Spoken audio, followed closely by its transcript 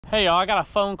Hey y'all, I got a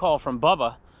phone call from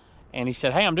Bubba and he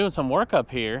said, hey, I'm doing some work up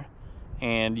here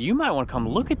and you might want to come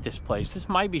look at this place. This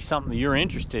might be something that you're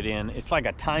interested in. It's like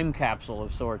a time capsule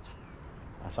of sorts.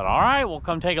 I said, all right, we'll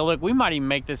come take a look. We might even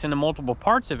make this into multiple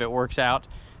parts if it works out,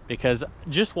 because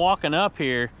just walking up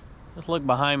here, just look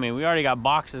behind me, we already got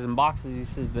boxes and boxes. He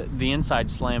says that the inside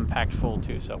slam packed full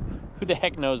too. So who the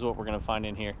heck knows what we're gonna find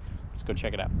in here. Let's go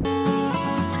check it out.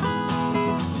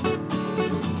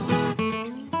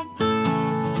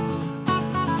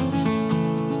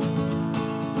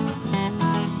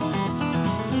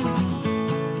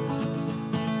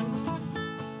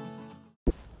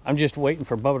 I'm just waiting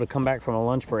for Bubba to come back from a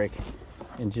lunch break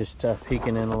and just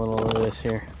peeking in a little of this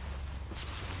here.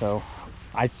 So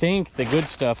I think the good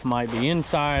stuff might be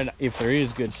inside if there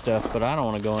is good stuff, but I don't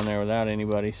want to go in there without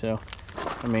anybody. So,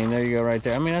 I mean, there you go right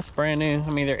there. I mean, that's brand new.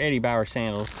 I mean, they're Eddie Bauer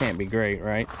sandals. Can't be great,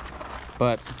 right?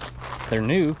 But they're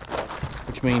new,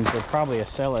 which means they're probably a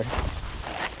seller.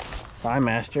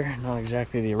 Thighmaster, not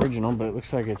exactly the original, but it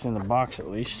looks like it's in the box at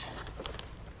least.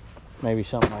 Maybe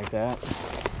something like that.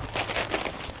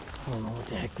 I don't know what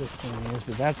the heck this thing is,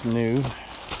 but that's new.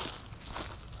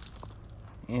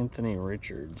 Anthony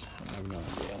Richards. I have no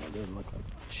idea. It doesn't look like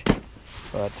much.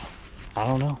 But I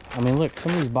don't know. I mean, look,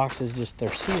 some of these boxes just,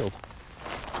 they're sealed.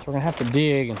 So we're going to have to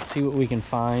dig and see what we can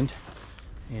find.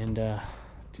 And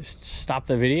just stop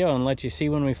the video and let you see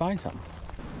when we find something.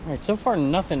 All right, so far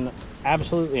nothing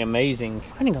absolutely amazing.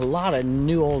 Finding a lot of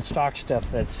new old stock stuff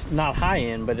that's not high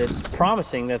end, but it's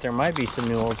promising that there might be some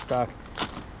new old stock.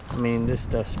 I mean, this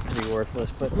stuff's pretty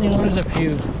worthless, but you know, there's a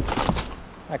few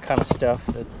that kind of stuff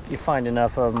that you find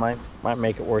enough of might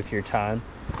make it worth your time.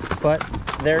 But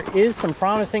there is some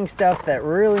promising stuff that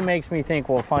really makes me think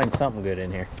we'll find something good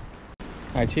in here. All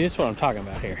right, see, this is what I'm talking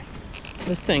about here.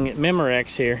 This thing at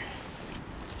Memorex here,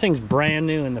 this thing's brand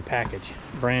new in the package,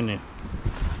 brand new,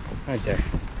 right there.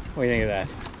 What do you think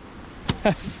of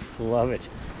that? Love it.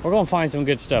 We're gonna find some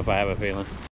good stuff, I have a feeling.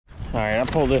 All right, I'll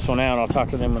pull this one out. I'll talk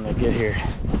to them when they get here.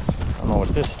 I don't know what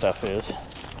this stuff is.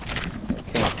 Where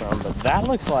it came from, but that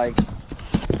looks like,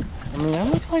 I mean,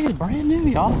 that looks like it's brand new,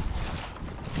 y'all.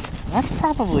 That's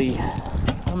probably,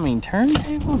 I mean,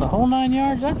 turntable, the whole 9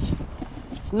 yards.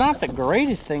 It's not the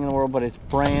greatest thing in the world, but it's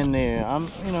brand new.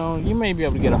 You know, you may be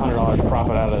able to get $100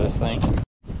 profit out of this thing.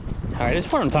 All right, this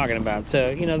is what I'm talking about.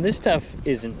 So, you know, this stuff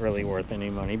isn't really worth any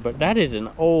money, but that is an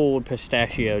old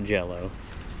pistachio Jello,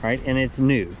 right? And it's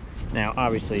new. Now,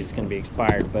 obviously, it's going to be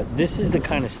expired, but this is the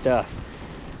kind of stuff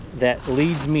that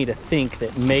leads me to think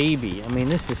that maybe, I mean,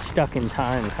 this is stuck in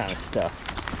time kind of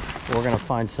stuff. We're going to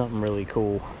find something really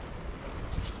cool,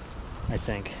 I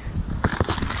think.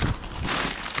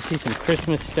 I see some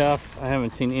Christmas stuff. I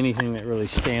haven't seen anything that really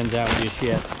stands out just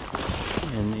yet.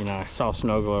 And, you know, I saw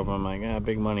Snow Globe, I'm like, ah,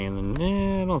 big money. And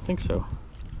then, I don't think so.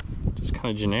 Just kind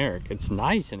of generic. It's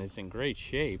nice and it's in great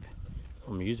shape.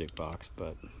 A music box,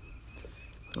 but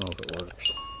I don't know if it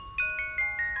works.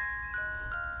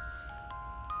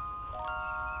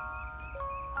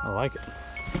 I like it.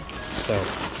 So,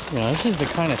 you know, this is the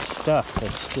kind of stuff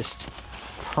that's just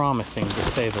promising, to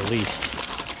say the least.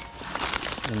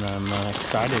 And I'm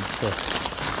excited to,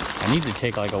 I need to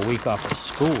take like a week off of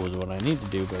school is what I need to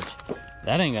do, but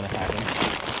that ain't gonna happen.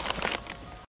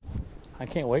 I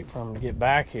can't wait for them to get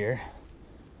back here.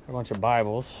 A bunch of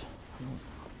Bibles.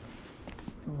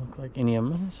 Don't look like any of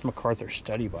them. It's MacArthur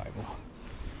Study Bible.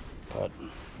 But,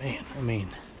 man, I mean,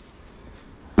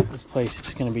 this place is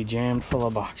going to be jammed full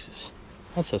of boxes.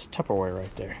 That says Tupperware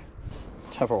right there.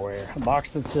 Tupperware. A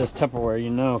box that says Tupperware, you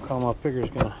know Commonwealth Picker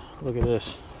is going to look at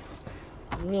this.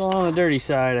 A little on the dirty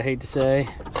side, I hate to say.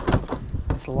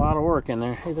 It's a lot of work in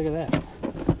there. Hey, look at that.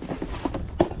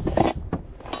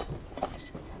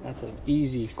 That's an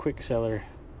easy, quick seller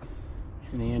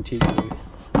in the antique booth.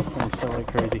 Things sell like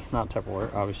crazy. Not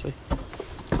Tupperware, obviously.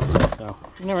 So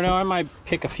you never know, I might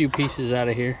pick a few pieces out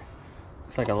of here.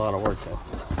 Looks like a lot of work though.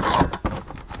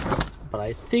 But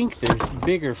I think there's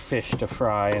bigger fish to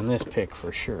fry in this pick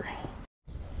for sure.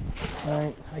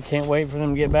 Alright, I can't wait for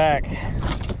them to get back.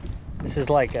 This is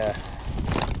like a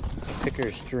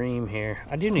picker's dream here.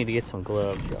 I do need to get some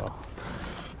gloves, y'all.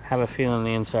 I have a feeling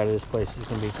the inside of this place is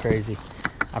gonna be crazy.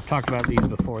 I've talked about these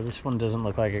before. This one doesn't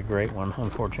look like a great one,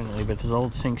 unfortunately, but this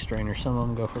old sink strainer, some of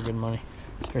them go for good money,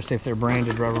 especially if they're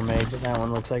branded Rubbermaid, but that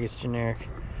one looks like it's generic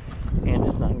and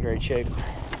it's not in great shape.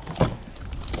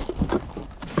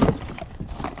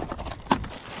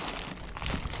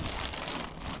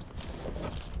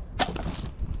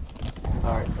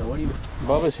 All right, so what do you...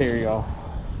 Bubba's here, y'all.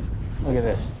 Look at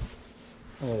this.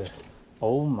 Look at this.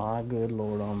 Oh my good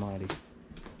Lord Almighty.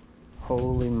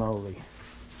 Holy moly.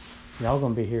 Y'all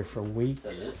gonna be here for weeks. So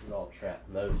this is all trapped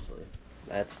mostly.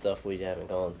 That's stuff we haven't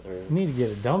gone through. We need to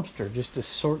get a dumpster just to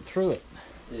sort through it.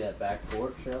 See that back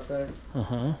porch out there?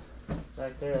 Uh-huh.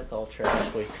 Back there, that's all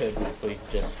trash we could if we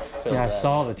just filled Yeah, I that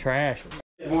saw up. the trash.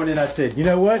 Morning I said, you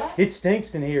know what? It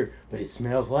stinks in here, but it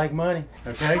smells like money.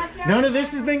 Okay? None of this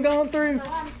has been gone through.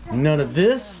 None of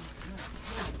this.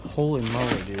 Holy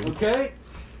moly, dude. Okay?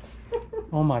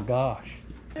 Oh my gosh.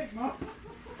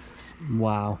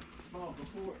 Wow.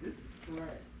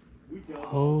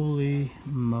 Holy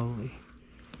moly.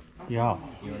 Y'all.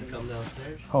 You want to come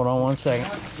downstairs? Hold on one second.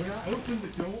 When I opened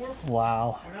the door,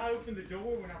 Wow. when I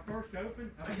first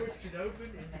opened, I pushed it open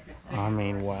and you could see. I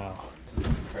mean, wow.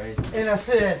 Crazy. And I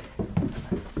said,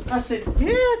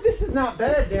 yeah, this is not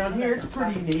bad down here. It's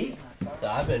pretty neat. So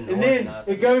I've been And then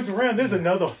organizing. it goes around. There's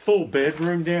another full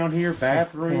bedroom down here,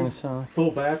 bathroom, Panasonic.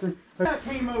 full bathroom. I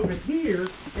came over here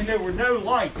and there were no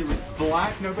lights. It was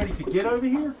black. Nobody could get over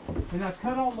here. And I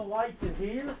cut on the lights in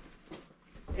here.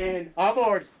 And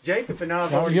Jacob and I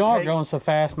have already Y'all are taken- going so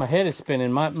fast, my head is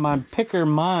spinning. My picker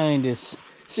mind is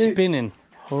spinning.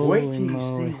 Holy Wait till you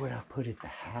moly. see what I put at the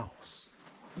house.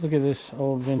 Look at this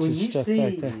old When vintage you stuff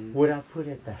see back there. what I put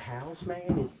at the house,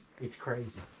 man, it's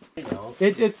crazy. You know,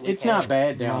 It's not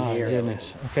bad down My here.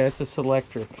 goodness. Okay, it's a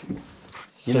Selectric.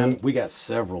 You know, we got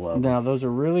several of them. Now, those are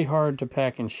really hard to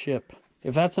pack and ship.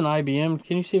 If that's an IBM,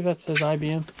 can you see if that says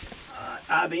IBM?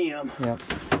 IBM. Yep.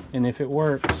 And if it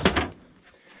works.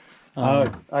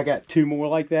 I got two more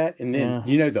like that, and then Yeah.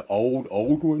 you know the old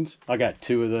ones. I got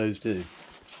two of those too.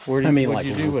 What'd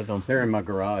you do with them? They're in my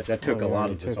garage. I took Oh, a you lot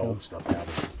already of this took old them. stuff out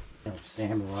of it. You know,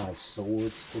 samurai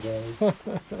swords today.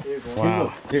 Wow.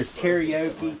 Look, there's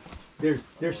karaoke.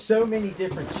 There's so many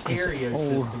different stereo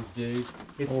old. systems,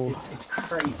 dude. Old. It's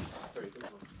crazy.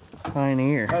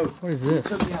 Pioneer. Oh, What is we this?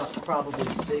 took out probably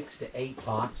 6 to 8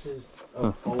 boxes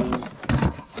of old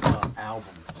albums.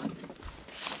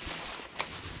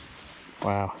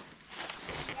 Wow.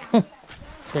 Check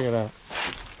it out.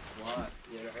 what?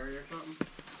 You in a hurry or something?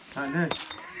 I know.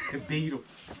 The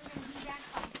Beatles.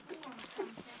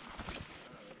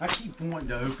 I keep wanting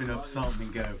to open up something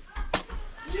and go,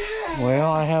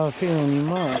 Well, I have a feeling you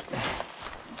might.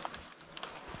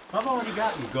 I've already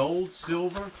gotten gold,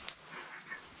 silver,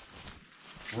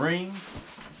 rings,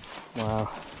 Wow.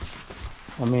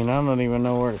 I mean, I don't even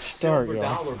know where to start, silver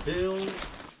y'all. dollar bills.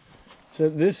 So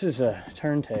this is a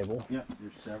turntable Yep,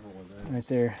 there's several of those. right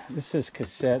there. This is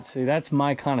cassette. See, that's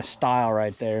my kind of style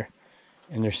right there.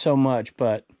 And there's so much,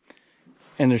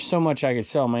 and there's so much I could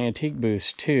sell in my antique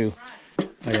booths too. Oh,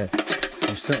 yeah.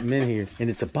 There's something in here, and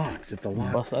it's a box. It's a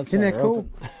lock. Bust that Isn't that sucker cool?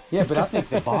 open. Yeah, but I think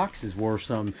the box is worth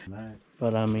something.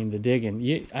 But I mean, the digging,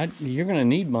 you're gonna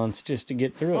need months just to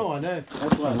get through it. Oh, I know.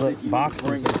 That's why I Look, said you boxes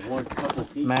bring are in one couple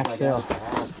pieces maxed like out. out the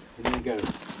house, and then go,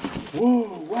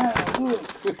 whoa, wow, look.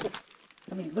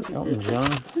 I mean, look at Something, this.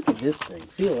 John. Look at this thing.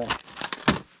 Feel that.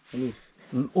 I mean,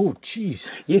 Oh, jeez.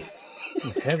 yeah.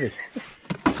 It's heavy.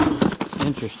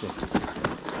 Interesting.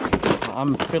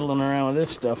 I'm fiddling around with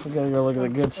this stuff. We gotta go look at the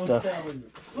good stuff.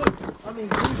 Look, I mean,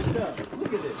 look at that.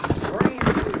 Look at this.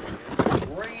 Brand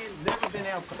new. Brand, never been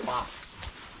out the box.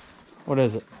 What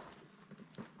is it?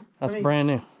 That's I mean- brand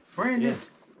new. Brand new.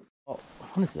 Oh,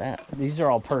 what is that? These are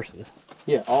all purses.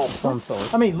 Yeah, all Some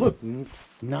sort. I mean, look,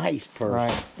 nice purse.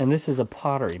 Right. And this is a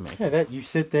pottery maker. Yeah, that you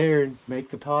sit there and make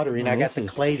the pottery, and And I got this the is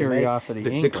clay to make. Curiosity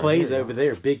The Ink right clay's here, over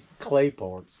there, big clay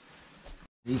parts.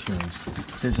 These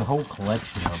things, there's a whole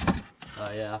collection of them.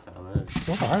 Oh yeah, I found that.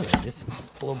 What are they? Just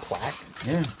a little plaque.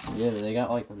 Yeah, Yeah, but they got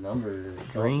like the number.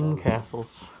 Dream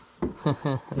castles.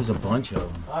 there's a bunch of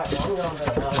them. Alright, well, I'm going to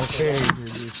the No house. fairy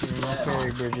bridges here. No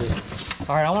fairy bridges.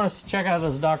 All right, I want to check out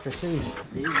those Dr. Seuss.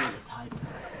 These are the type.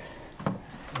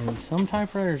 And some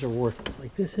typewriters are worthless.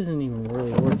 Like this isn't even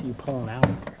really worth you pulling out.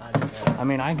 I didn't know. I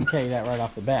mean, I can tell you that right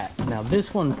off the bat. Now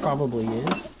this one probably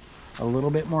is a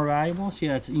little bit more valuable. See,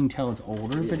 you can tell it's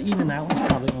older, but even that one's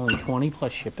probably only 20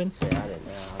 plus shipping. See, I didn't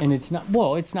know. And it's not,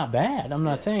 well, it's not bad. I'm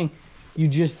not saying,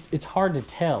 it's hard to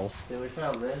tell. See, we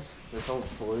found this old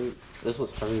flute. This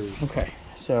was hers. Okay,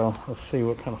 so let's see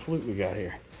what kind of flute we got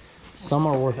here. Some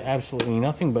are worth absolutely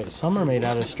nothing, but some are made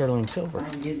out of sterling silver.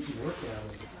 I'm getting some work out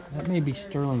of it. That may be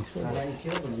sterling I silver. ain't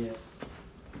killed them yet.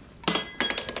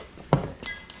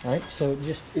 All right, so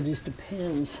it just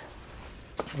depends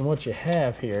on what you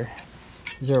have here.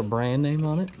 Is there a brand name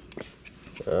on it?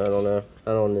 I don't know.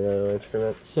 I don't know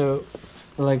instruments. So,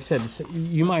 like I said, so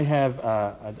you might have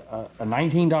a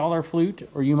 $19 flute,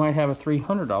 or you might have a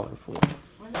 $300 flute.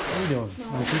 What are you doing?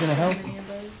 Is she gonna help?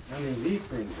 I mean, these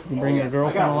things. You bring your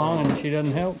girlfriend along and she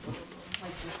doesn't help?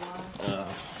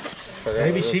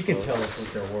 Maybe she can tell us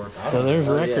what they're worth. So there's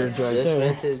Oh, yeah. records right This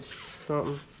there. vintage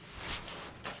something.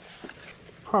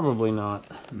 Probably not,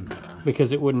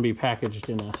 because it wouldn't be packaged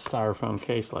in a styrofoam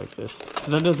case like this.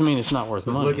 That doesn't mean it's not worth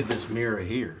money. Look at this mirror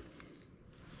here.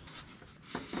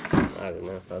 I don't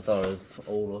know. I thought it was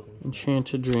old looking.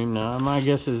 Enchanted Dream. Now, my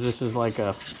guess is this is like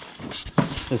a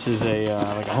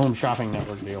like a home shopping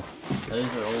network deal. Those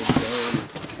are old games.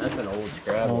 That's an old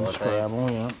Scrabble. Old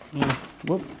Scrabble, yeah.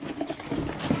 Whoop.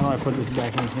 How do I put this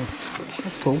back in here?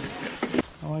 That's cool.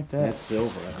 I like that. That's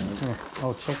silver, I think. Here.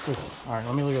 Oh, check this. All right,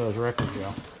 let me look at those records,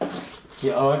 Joe.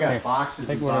 Yeah, oh, I got Here, boxes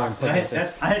take and one of boxes. them, put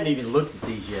that I hadn't even looked at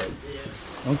these yet.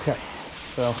 Okay,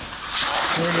 so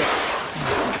here we go.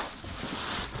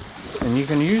 And you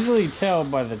can usually tell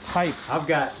by the type. I've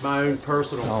got my own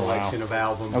personal collection wow. of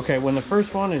albums. Okay, when the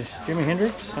first one is Jimi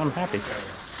Hendrix, I'm happy.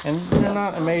 And they're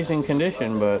not amazing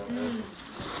condition, but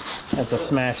that's a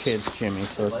smash hits Jimmy,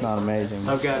 so it's not amazing.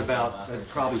 I've got about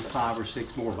probably 5 or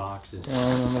 6 more boxes.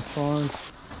 And on the farm,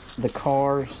 the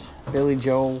Cars, Billy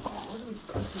Joel,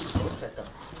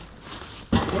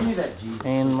 Give me that Jesus.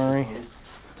 Anne Murray.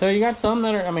 So you got some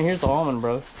that are, I mean, here's the Allman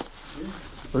Brothers.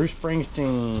 Bruce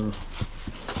Springsteen.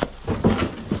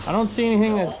 I don't see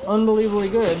anything that's unbelievably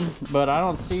good, but I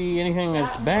don't see anything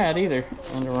that's bad either.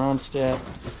 Under Ronstadt,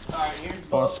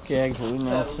 Boss Skaggs, Willie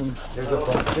Nelson, There's a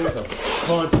bunch.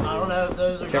 I don't know if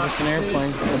those are Jefferson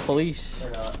Airplane, The Police,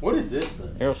 What is this thing?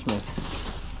 Aerosmith.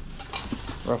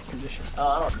 Rough Condition. Oh,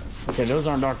 I don't know. Okay, those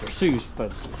aren't Dr. Seuss,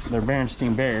 but they're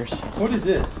Berenstein Bears. What is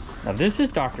this? Now this is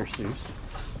Dr. Seuss.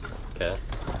 Okay.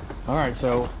 All right,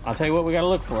 so I'll tell you what we got to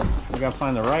look for. We got to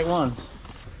find the right ones.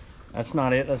 That's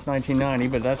not it. That's 1990,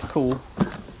 but that's cool.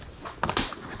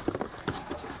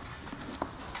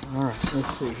 All right,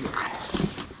 let's see here.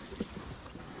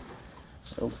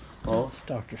 Oh, well, it's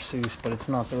Dr. Seuss, but it's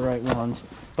not the right ones.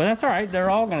 But that's all right. They're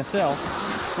all going to sell.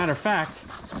 Matter of fact,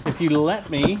 if you let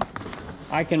me,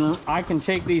 I can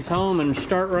take these home and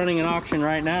start running an auction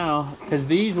right now, because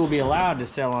these will be allowed to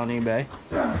sell on eBay.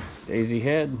 Daisy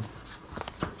Head.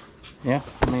 Yeah,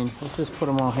 I mean, let's just put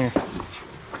them all here.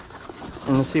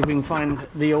 And let's see if we can find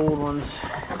the old ones.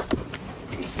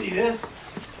 You see this?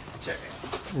 Check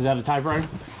it. Is that a typewriter?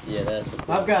 Yeah, that's.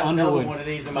 I've got another Underwood. one of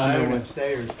these in my own Underwood.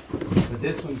 upstairs. But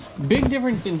this one's... Big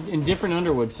difference in different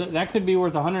Underwoods. So that could be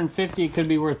worth 150, it could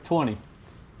be worth 20.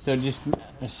 So just,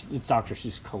 it's Dr.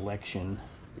 Seuss collection.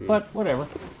 But whatever.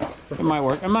 It might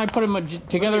work. I might put them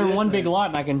together in one big lot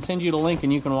and I can send you the link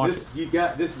and you can watch it.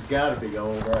 This has got to be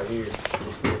old right here.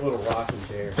 This little rocking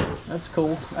chair. That's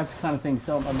cool. That's the kind of thing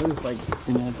sell at my booth, like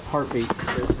in a heartbeat.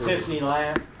 This is Tiffany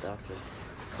lamp. Doctor.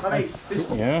 I mean, this,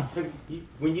 Yeah.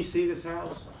 when you see this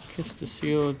house, Kiss the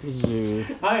Seal at the zoo.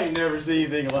 I ain't never seen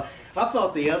anything like. I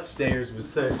thought the upstairs was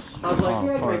so. I was like,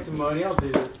 yeah, I'll take some money. I'll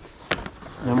do this.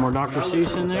 No more Dr.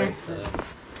 Seuss in there?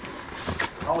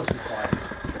 I was just like.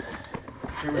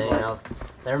 Anything else?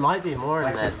 There might be more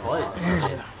in that place.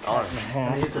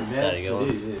 I mean, it's a mess. There you go.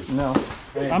 But it is. No.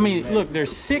 I mean, look,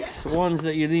 there's 6 ones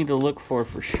that you need to look for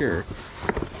sure.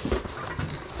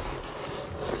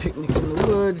 Picnic in the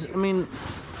Woods. I mean,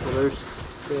 Well, there's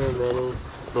so many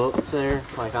books there.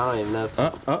 Like, I don't even know.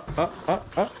 up.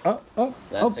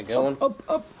 That's a good one.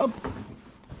 Up.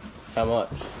 How much?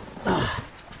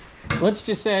 Let's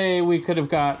just say we could have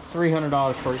got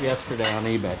 $300 for it yesterday on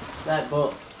eBay, That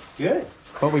book. Good.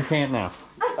 but we can't now.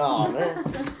 Oh, man.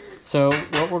 So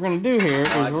what we're gonna do here is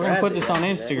I we're gonna put grabbed this it on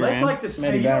yesterday. Instagram. That's like this.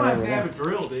 Maybe You don't better have to over have there. a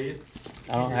drill, do you?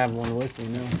 I don't have one with me,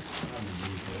 no.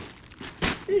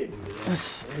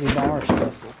 That's $80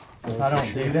 stuff. If I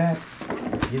don't do that,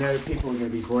 you know, people are going to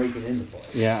be breaking into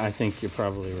place. Yeah, I think you're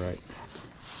probably right.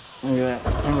 Look at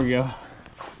that. There we go.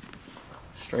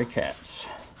 Stray Cats.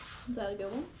 Is that a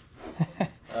good one?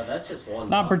 That's just one.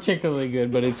 Not book. particularly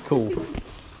good, but it's cool.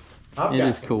 I've It got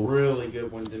is some cool. really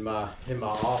good ones in my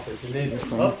office, and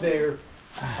then up there,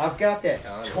 I've got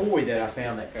that toy that I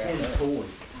found, that 10 toys.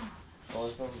 Well,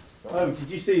 this one's- Oh, did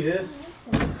you see this?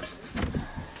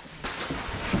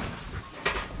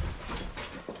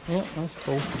 Yeah, that's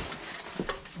cool.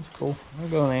 That's cool. I'll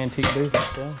go in the antique booth and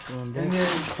stuff. And then,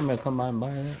 Somebody come by and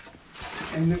buy that.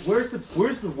 and then where's the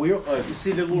wheel? You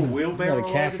see the little Is wheelbarrow? that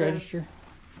a cash over there? register?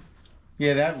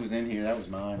 Yeah, that was in here. That was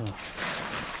mine.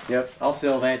 Yep, I'll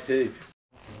sell that too.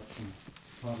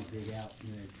 Probably dig out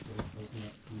and then open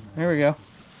up. There we go.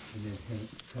 And then paint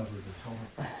cover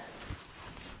the top.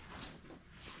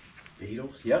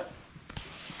 Beatles, yep.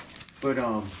 But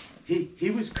he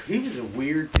was a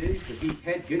weird dude, but he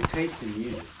had good taste in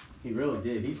music. He really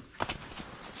did.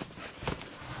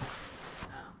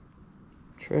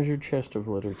 Treasure chest of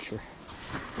literature.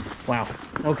 Wow.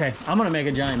 Okay, I'm gonna make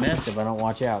a giant mess if I don't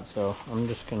watch out. So I'm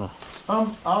just gonna.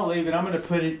 I'll leave it. I'm gonna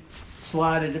put it,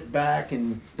 slide it back,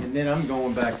 and then I'm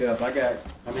going back up. I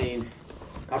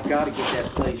I've got to get that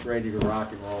place ready to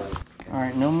rock and roll. All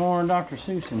right, no more Dr.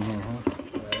 Seuss in here,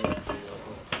 huh?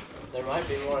 There might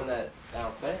be more in that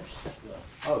downstairs.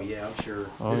 Oh yeah, I'm sure.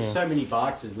 Oh, There's so many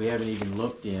boxes we haven't even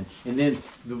looked in, and then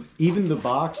even the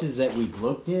boxes that we've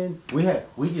looked in,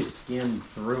 we just skimmed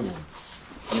through them.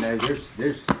 You know, there's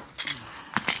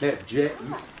that jet.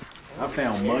 I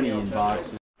found money in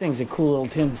boxes. Thing's a cool little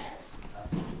tin.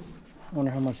 I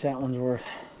wonder how much that one's worth.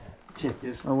 Check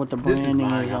this. Or what the This is branding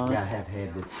mine. is on I it. have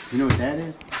had this. You know what that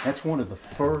is? That's one of the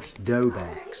first dough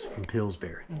bags from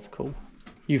Pillsbury. That's cool.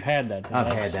 You've had that. Though. I've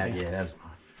That's- had that. Yeah, that's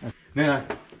mine. Then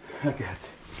I got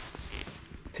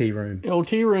tea room. The old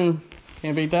tea room.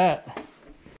 Can't beat that.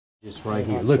 Just right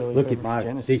here. Hot Look Chili at Peppers my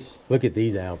Genesis. look at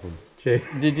these albums. Check.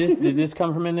 Did this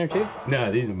come from in there too?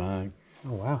 No, these are mine.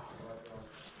 Oh wow.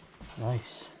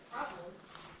 Nice.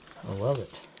 I love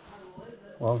it.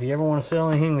 Well, if you ever want to sell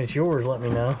anything that's yours, let me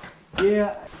know.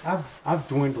 Yeah, I've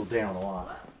dwindled down a lot.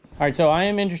 All right, so I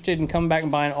am interested in coming back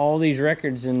and buying all these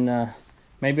records, and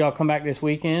maybe I'll come back this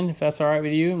weekend if that's all right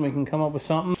with you, and we can come up with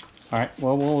something. All right,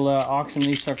 well, we'll auction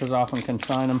these suckers off and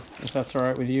consign them if that's all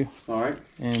right with you. All right.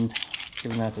 And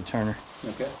giving that to Turner.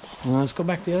 Okay. And let's go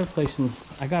back to the other place, and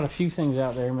I got a few things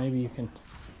out there. Maybe you can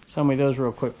sell me those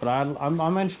real quick. But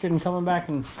I'm interested in coming back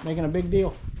and making a big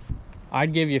deal.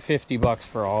 I'd give you $50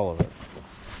 for all of it.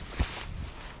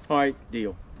 All right,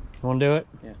 deal. You want to do it?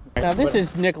 Yeah. Now this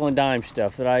is nickel and dime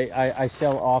stuff that I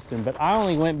sell often, but I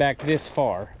only went back this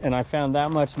far and I found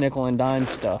that much nickel and dime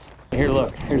stuff. Here,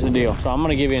 look, here's the deal. So I'm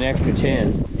gonna give you an extra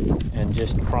 10 and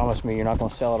just promise me you're not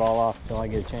gonna sell it all off until I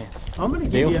get a chance. I'm gonna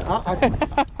Deal? give you.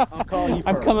 I'll call you.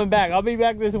 I'm first. coming back. I'll be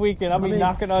back this weekend. I'll be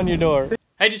knocking on your door.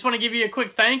 I just want to give you a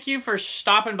quick thank you for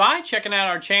stopping by, checking out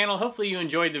our channel. Hopefully you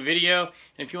enjoyed the video.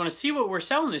 And if you want to see what we're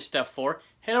selling this stuff for,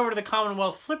 head over to the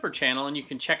Commonwealth Flipper channel and you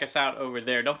can check us out over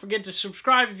there. Don't forget to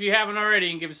subscribe if you haven't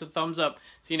already and give us a thumbs up.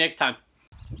 See you next time.